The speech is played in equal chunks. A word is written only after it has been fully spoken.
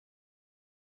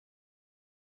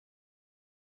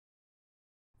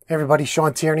Hey everybody,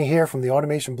 Shawn here from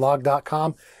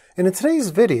theautomationblog.com, and in today's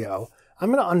video, I'm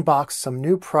going to unbox some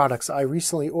new products I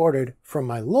recently ordered from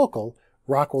my local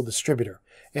Rockwell distributor.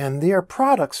 And they are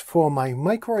products for my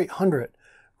Micro800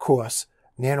 course,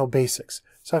 Nano Basics.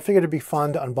 So I figured it'd be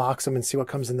fun to unbox them and see what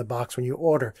comes in the box when you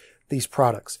order these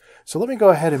products. So let me go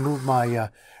ahead and move my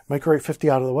Micro850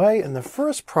 out of the way. And the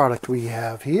first product we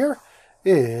have here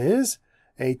is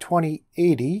a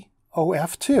 2080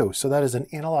 OF2. So that is an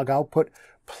analog output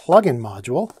plug-in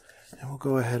module, and we'll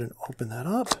go ahead and open that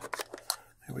up.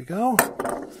 There we go.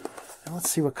 And let's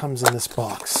see what comes in this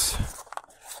box.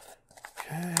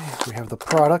 Okay, we have the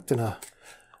product in a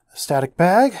static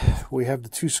bag. We have the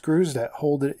two screws that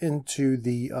hold it into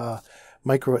the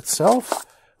micro itself.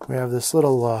 We have this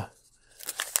little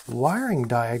wiring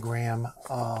diagram.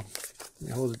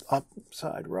 You hold it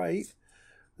upside right.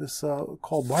 This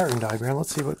called wiring diagram.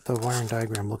 Let's see what the wiring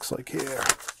diagram looks like here.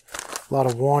 A lot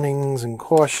of warnings and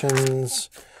cautions.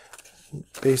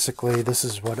 Basically, this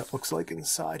is what it looks like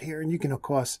inside here. And you can, of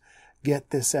course, get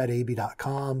this at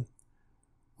ab.com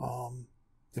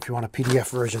if you want a PDF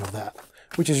version of that,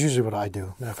 which is usually what I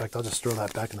do. Matter of fact, I'll just throw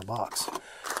that back in the box.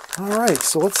 All right,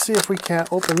 so let's see if we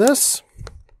can't open this.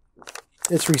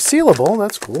 It's resealable.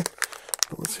 That's cool.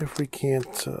 But let's see if we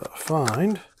can't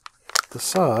find the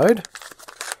side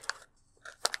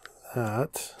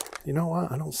that... You know what?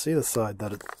 I don't see the side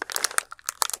that it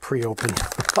pre-opened.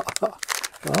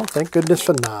 Well, thank goodness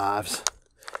for knives.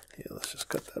 Yeah, let's just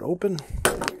cut that open.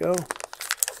 There we go.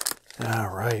 All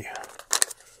right.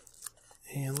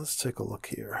 And let's take a look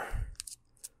here.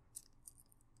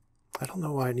 I don't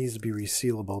know why it needs to be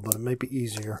resealable, but it might be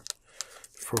easier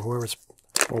for whoever's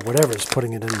or whatever's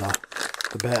putting it in the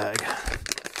bag.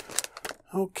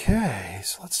 Okay,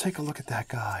 so let's take a look at that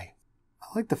guy. I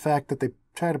like the fact that they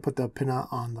try to put the pin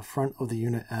on the front of the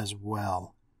unit as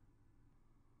well.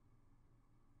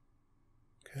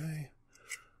 Okay,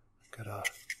 got a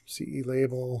CE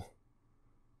label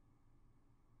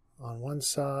on one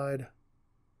side.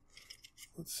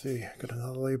 Let's see, got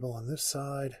another label on this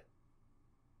side.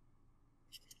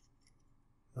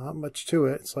 Not much to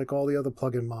it. It's like all the other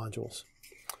plug-in modules.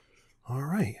 All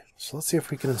right, so let's see if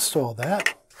we can install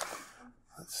that.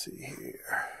 Let's see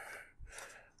here.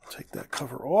 I'll take that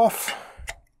cover off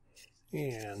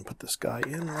and put this guy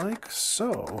in like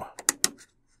so.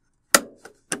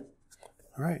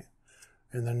 All right,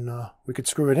 and then we could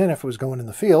screw it in if it was going in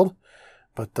the field,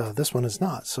 but this one is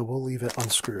not, so we'll leave it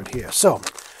unscrewed here. So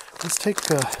let's take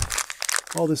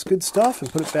all this good stuff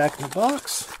and put it back in the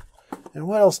box. And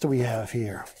what else do we have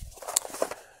here?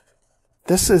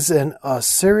 This is a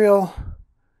serial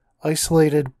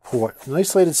isolated port, an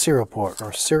isolated serial port,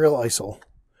 or serial isol.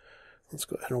 Let's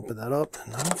go ahead and open that up.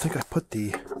 And I don't think I put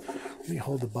the, let me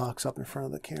hold the box up in front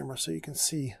of the camera so you can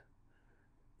see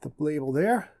the label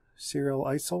there. Serial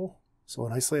isol, so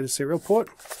an isolated serial port.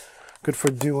 Good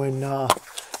for doing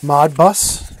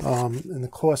Modbus. In the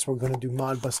course, we're going to do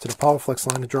Modbus to the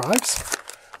PowerFlex line of drives.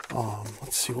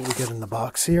 Let's see what we get in the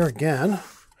box here. Again,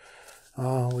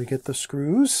 we get the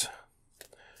screws.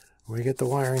 We get the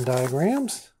wiring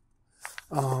diagrams.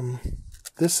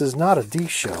 This is not a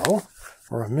D-shell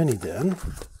or a mini DIN,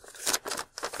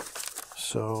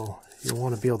 so you'll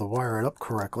want to be able to wire it up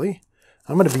correctly.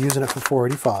 I'm going to be using it for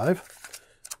 485.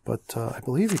 But I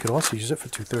believe you could also use it for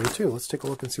 232. Let's take a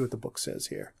look and see what the book says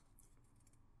here.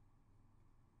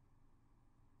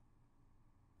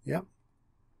 Yep.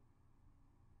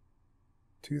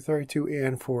 232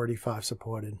 and 485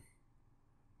 supported.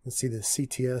 Let's see the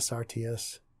CTS,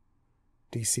 RTS,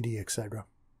 DCD, etc.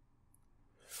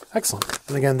 Excellent.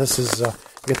 And again, this is, you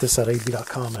get this at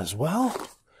ab.com as well.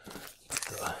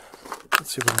 But,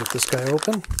 let's see if we can get this guy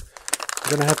open.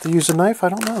 I'm going to have to use a knife? I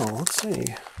don't know. Let's see.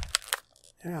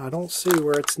 Yeah, I don't see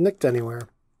where it's nicked anywhere.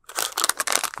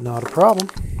 Not a problem.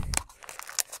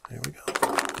 There we go.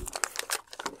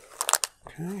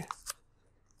 Okay.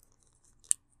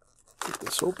 Get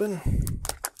this open.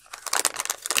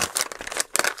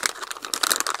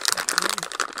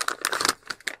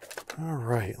 All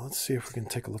right, let's see if we can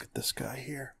take a look at this guy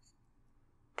here.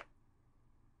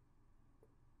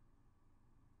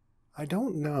 I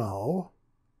don't know.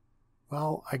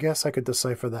 Well, I guess I could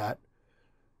decipher that.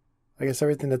 I guess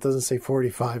everything that doesn't say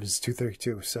 485 is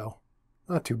 232, so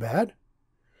not too bad.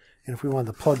 And if we wanted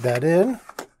to plug that in,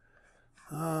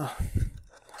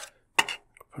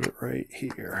 put it right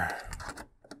here.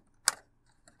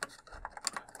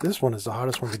 This one is the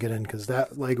hardest one to get in because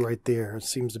that leg right there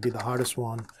seems to be the hardest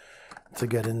one to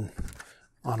get in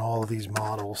on all of these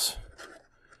models.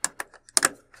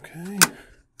 Okay,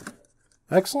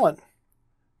 excellent.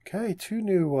 Okay, two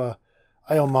new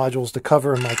I/O modules to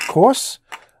cover in my course.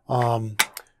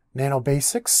 Nano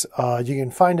Basics. You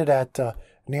can find it at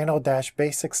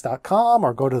nano-basics.com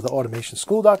or go to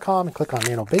theautomationschool.com and click on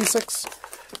Nano Basics.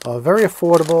 Very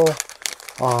affordable.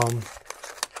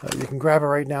 You can grab it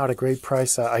right now at a great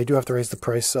price. I do have to raise the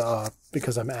price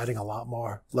because I'm adding a lot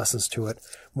more lessons to it,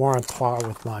 more on par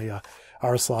with my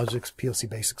RS Logix PLC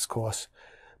Basics course.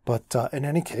 But in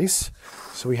any case,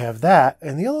 so we have that.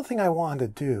 And the other thing I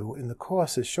wanted to do in the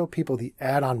course is show people the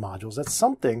add-on modules. That's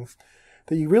something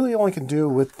that you really only can do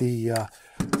with the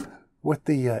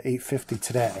 850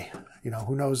 today. You know,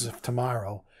 who knows if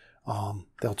tomorrow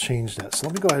they'll change that. So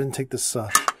let me go ahead and take this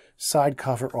side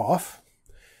cover off.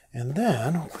 And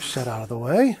then I'll push that out of the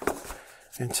way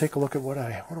and take a look at what do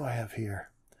I have here.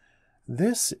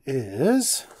 This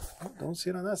is, oh, don't see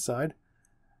it on that side,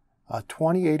 a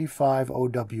 2085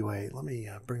 OWA. Let me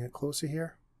bring it closer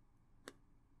here.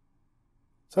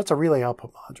 So that's a relay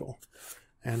output module.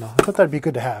 And I thought that'd be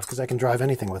good to have because I can drive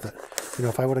anything with it. You know,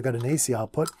 if I would have got an AC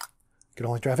output, I could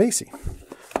only drive AC.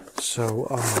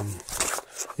 So,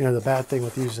 you know, the bad thing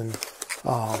with using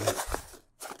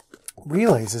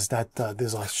relays is that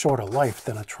there's a shorter life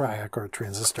than a triac or a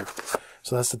transistor.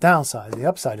 So that's the downside. The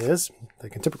upside is they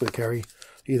can typically carry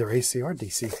either AC or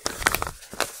DC.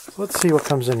 So let's see what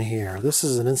comes in here. This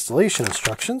is an installation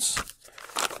instructions.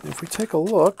 If we take a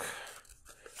look,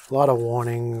 a lot of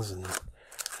warnings and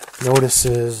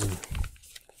notices and,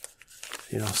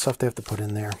 you know, stuff they have to put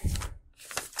in there.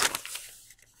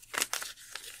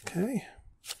 Okay.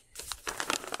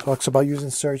 Talks about using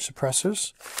surge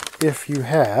suppressors if you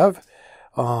have,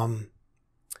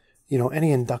 you know,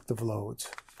 any inductive loads.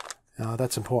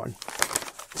 That's important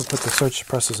to put the surge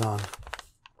suppressors on.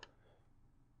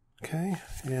 Okay,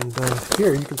 and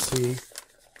here you can see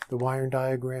the wiring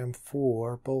diagram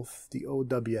for both the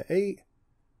OW8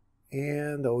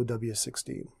 and the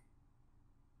OW16.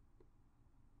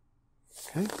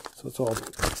 Okay, so it's all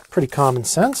pretty common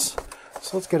sense.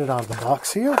 So let's get it out of the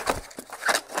box here.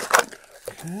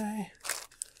 Okay,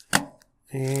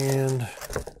 and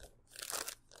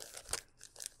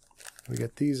we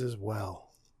get these as well.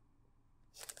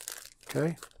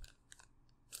 Okay.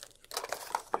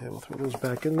 Okay, we'll throw those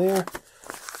back in there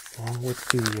along with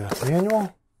the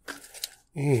manual.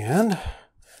 And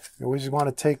you always want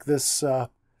to take this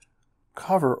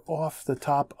cover off the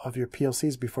top of your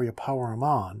PLCs before you power them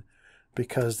on,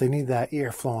 because they need that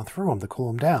air flowing through them to cool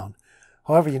them down.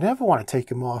 However, you never want to take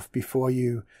them off before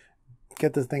you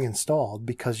get the thing installed,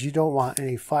 because you don't want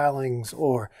any filings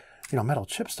or, you know, metal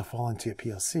chips to fall into your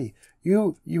PLC.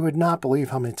 You would not believe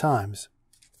how many times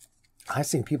I've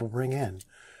seen people bring in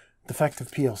defective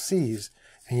PLCs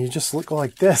and you just look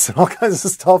like this and all kinds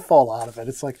of stuff fall out of it.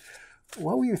 It's like,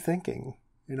 what were you thinking?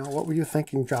 You know, what were you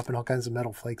thinking dropping all kinds of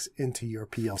metal flakes into your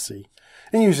PLC?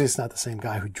 And usually it's not the same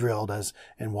guy who drilled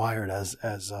and wired as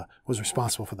was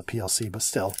responsible for the PLC, but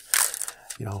still,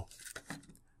 you know,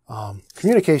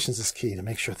 communications is key to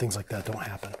make sure things like that don't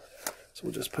happen. So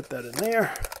we'll just put that in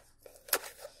there.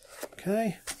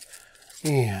 Okay.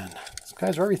 And this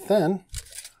guy's very thin.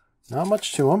 Not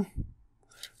much to him.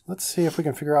 Let's see if we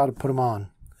can figure out how to put them on.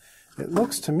 It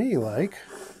looks to me like,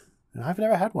 and I've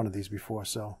never had one of these before,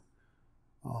 so,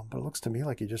 but it looks to me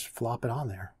like you just flop it on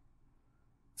there.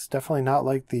 It's definitely not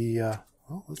like the,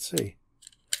 well, let's see.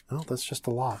 No, that's just a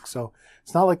lock. So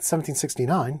it's not like the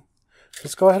 1769.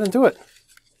 Let's go ahead and do it.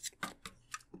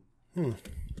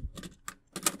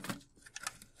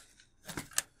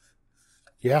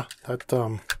 Yeah, that,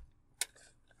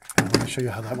 let me show you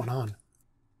how that went on.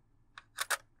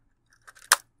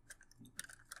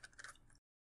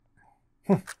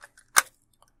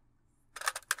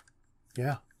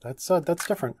 Yeah, that's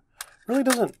different. Really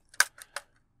doesn't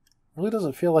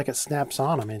feel like it snaps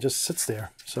on. I mean, it just sits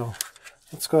there. So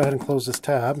let's go ahead and close this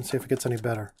tab and see if it gets any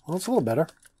better. Well, it's a little better.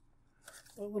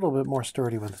 A little bit more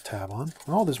sturdy with the tab on.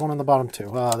 Oh, there's one on the bottom too.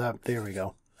 Oh, there we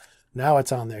go. Now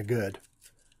it's on there good.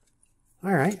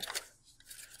 All right.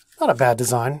 Not a bad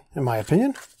design, in my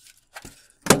opinion.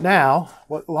 But now,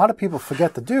 what a lot of people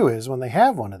forget to do is when they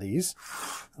have one of these,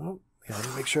 oh, yeah, let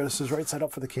me make sure this is right side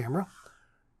up for the camera,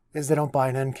 is they don't buy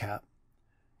an end cap.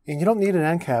 And you don't need an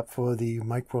end cap for the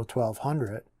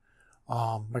Micro800,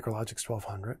 Micrologix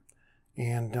 1200.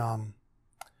 And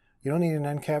you don't need an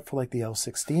end cap for like the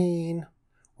L16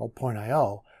 or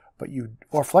Point.io,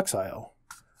 or Flex.io.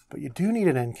 But you do need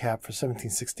an end cap for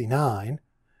 1769,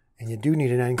 and you do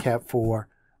need an end cap for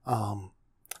the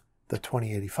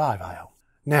 2085 IO.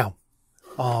 Now,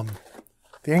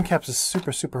 the end caps is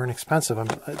super inexpensive.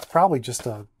 It's probably just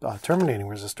a terminating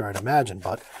resistor, I'd imagine,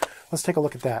 but let's take a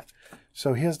look at that.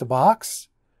 So here's the box.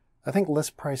 I think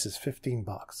list price is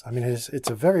 $15. I mean, it's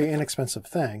a very inexpensive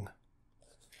thing.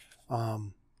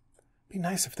 Be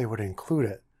nice if they would include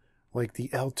it. Like the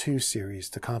L2 series,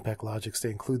 the Compact Logics, they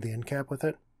include the end cap with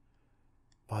it.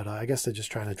 But I guess they're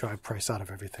just trying to drive price out of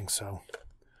everything, so.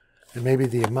 And maybe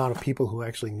the amount of people who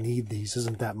actually need these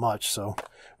isn't that much, so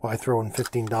why throw in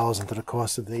 $15 into the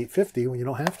cost of the $850 when you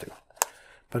don't have to?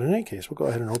 But in any case, we'll go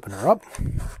ahead and open her up.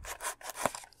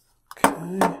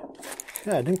 Okay.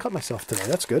 Yeah, I didn't cut myself today.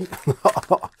 That's good.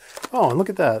 Oh, and look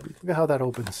at that. Look at how that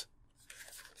opens.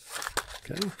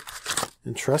 Okay.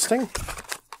 Interesting.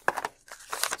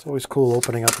 It's always cool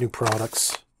opening up new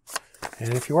products.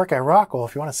 And if you work at Rockwell,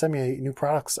 if you want to send me new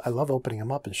products, I love opening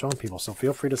them up and showing people, so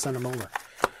feel free to send them over.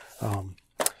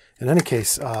 In any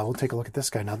case, we'll take a look at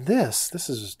this guy. Now this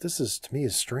is to me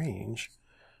is strange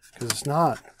because it's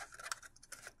not.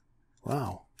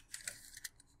 Wow.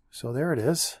 So there it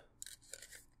is.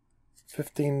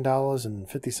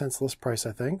 $15.50 list price,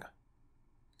 I think.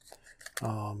 If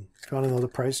you want to know the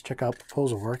price, check out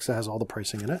Proposal Works. It has all the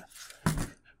pricing in it.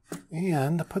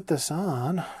 And to put this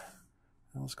on,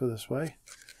 let's go this way.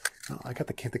 Oh, I got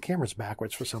the camera's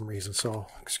backwards for some reason, so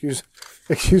excuse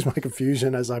my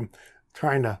confusion as I'm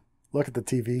trying to look at the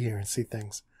TV here and see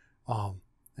things. And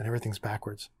everything's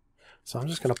backwards. So I'm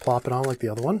just going to plop it on like the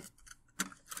other one.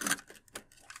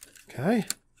 Okay.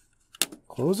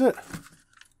 Close it.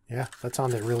 Yeah, that's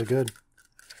on there really good.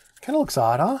 Kind of looks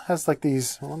odd, huh? Has like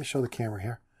these, well, let me show the camera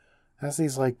here. Has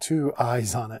these like two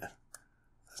eyes on it.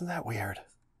 Isn't that weird?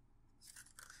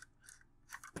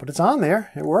 But it's on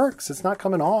there. It works. It's not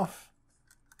coming off.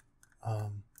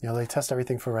 You know, they test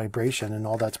everything for vibration and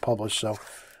all that's published, so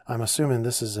I'm assuming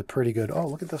this is a pretty good... Oh,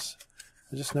 look at this.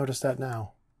 I just noticed that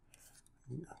now.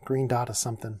 Green dot of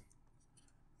something.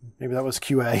 Maybe that was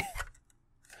QA.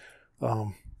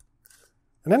 In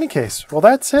any case, well,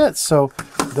 that's it. So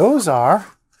those are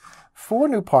 4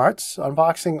 new parts.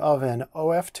 Unboxing of an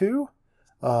OF2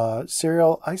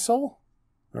 serial ISO,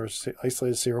 or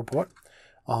isolated serial port.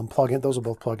 Plug-in. Those are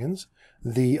both plugins.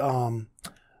 The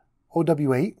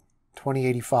OW8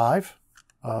 2085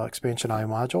 expansion I/O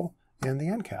module, and the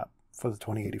end cap for the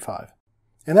 2085.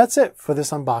 And that's it for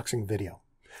this unboxing video.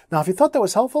 Now, if you thought that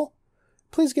was helpful,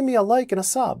 please give me a like and a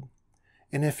sub.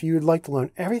 And if you'd like to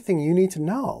learn everything you need to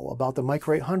know about the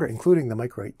Micro800, including the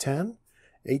Micro810,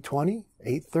 820,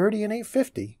 830, and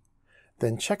 850,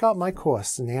 then check out my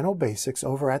course, Nano Basics,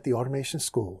 over at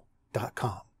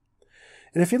theautomationschool.com.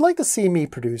 And if you'd like to see me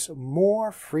produce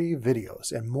more free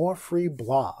videos and more free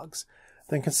blogs,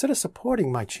 then consider supporting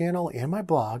my channel and my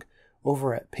blog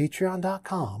over at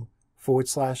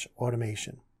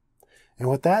patreon.com/automation. And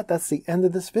with that, that's the end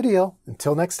of this video.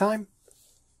 Until next time,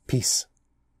 peace.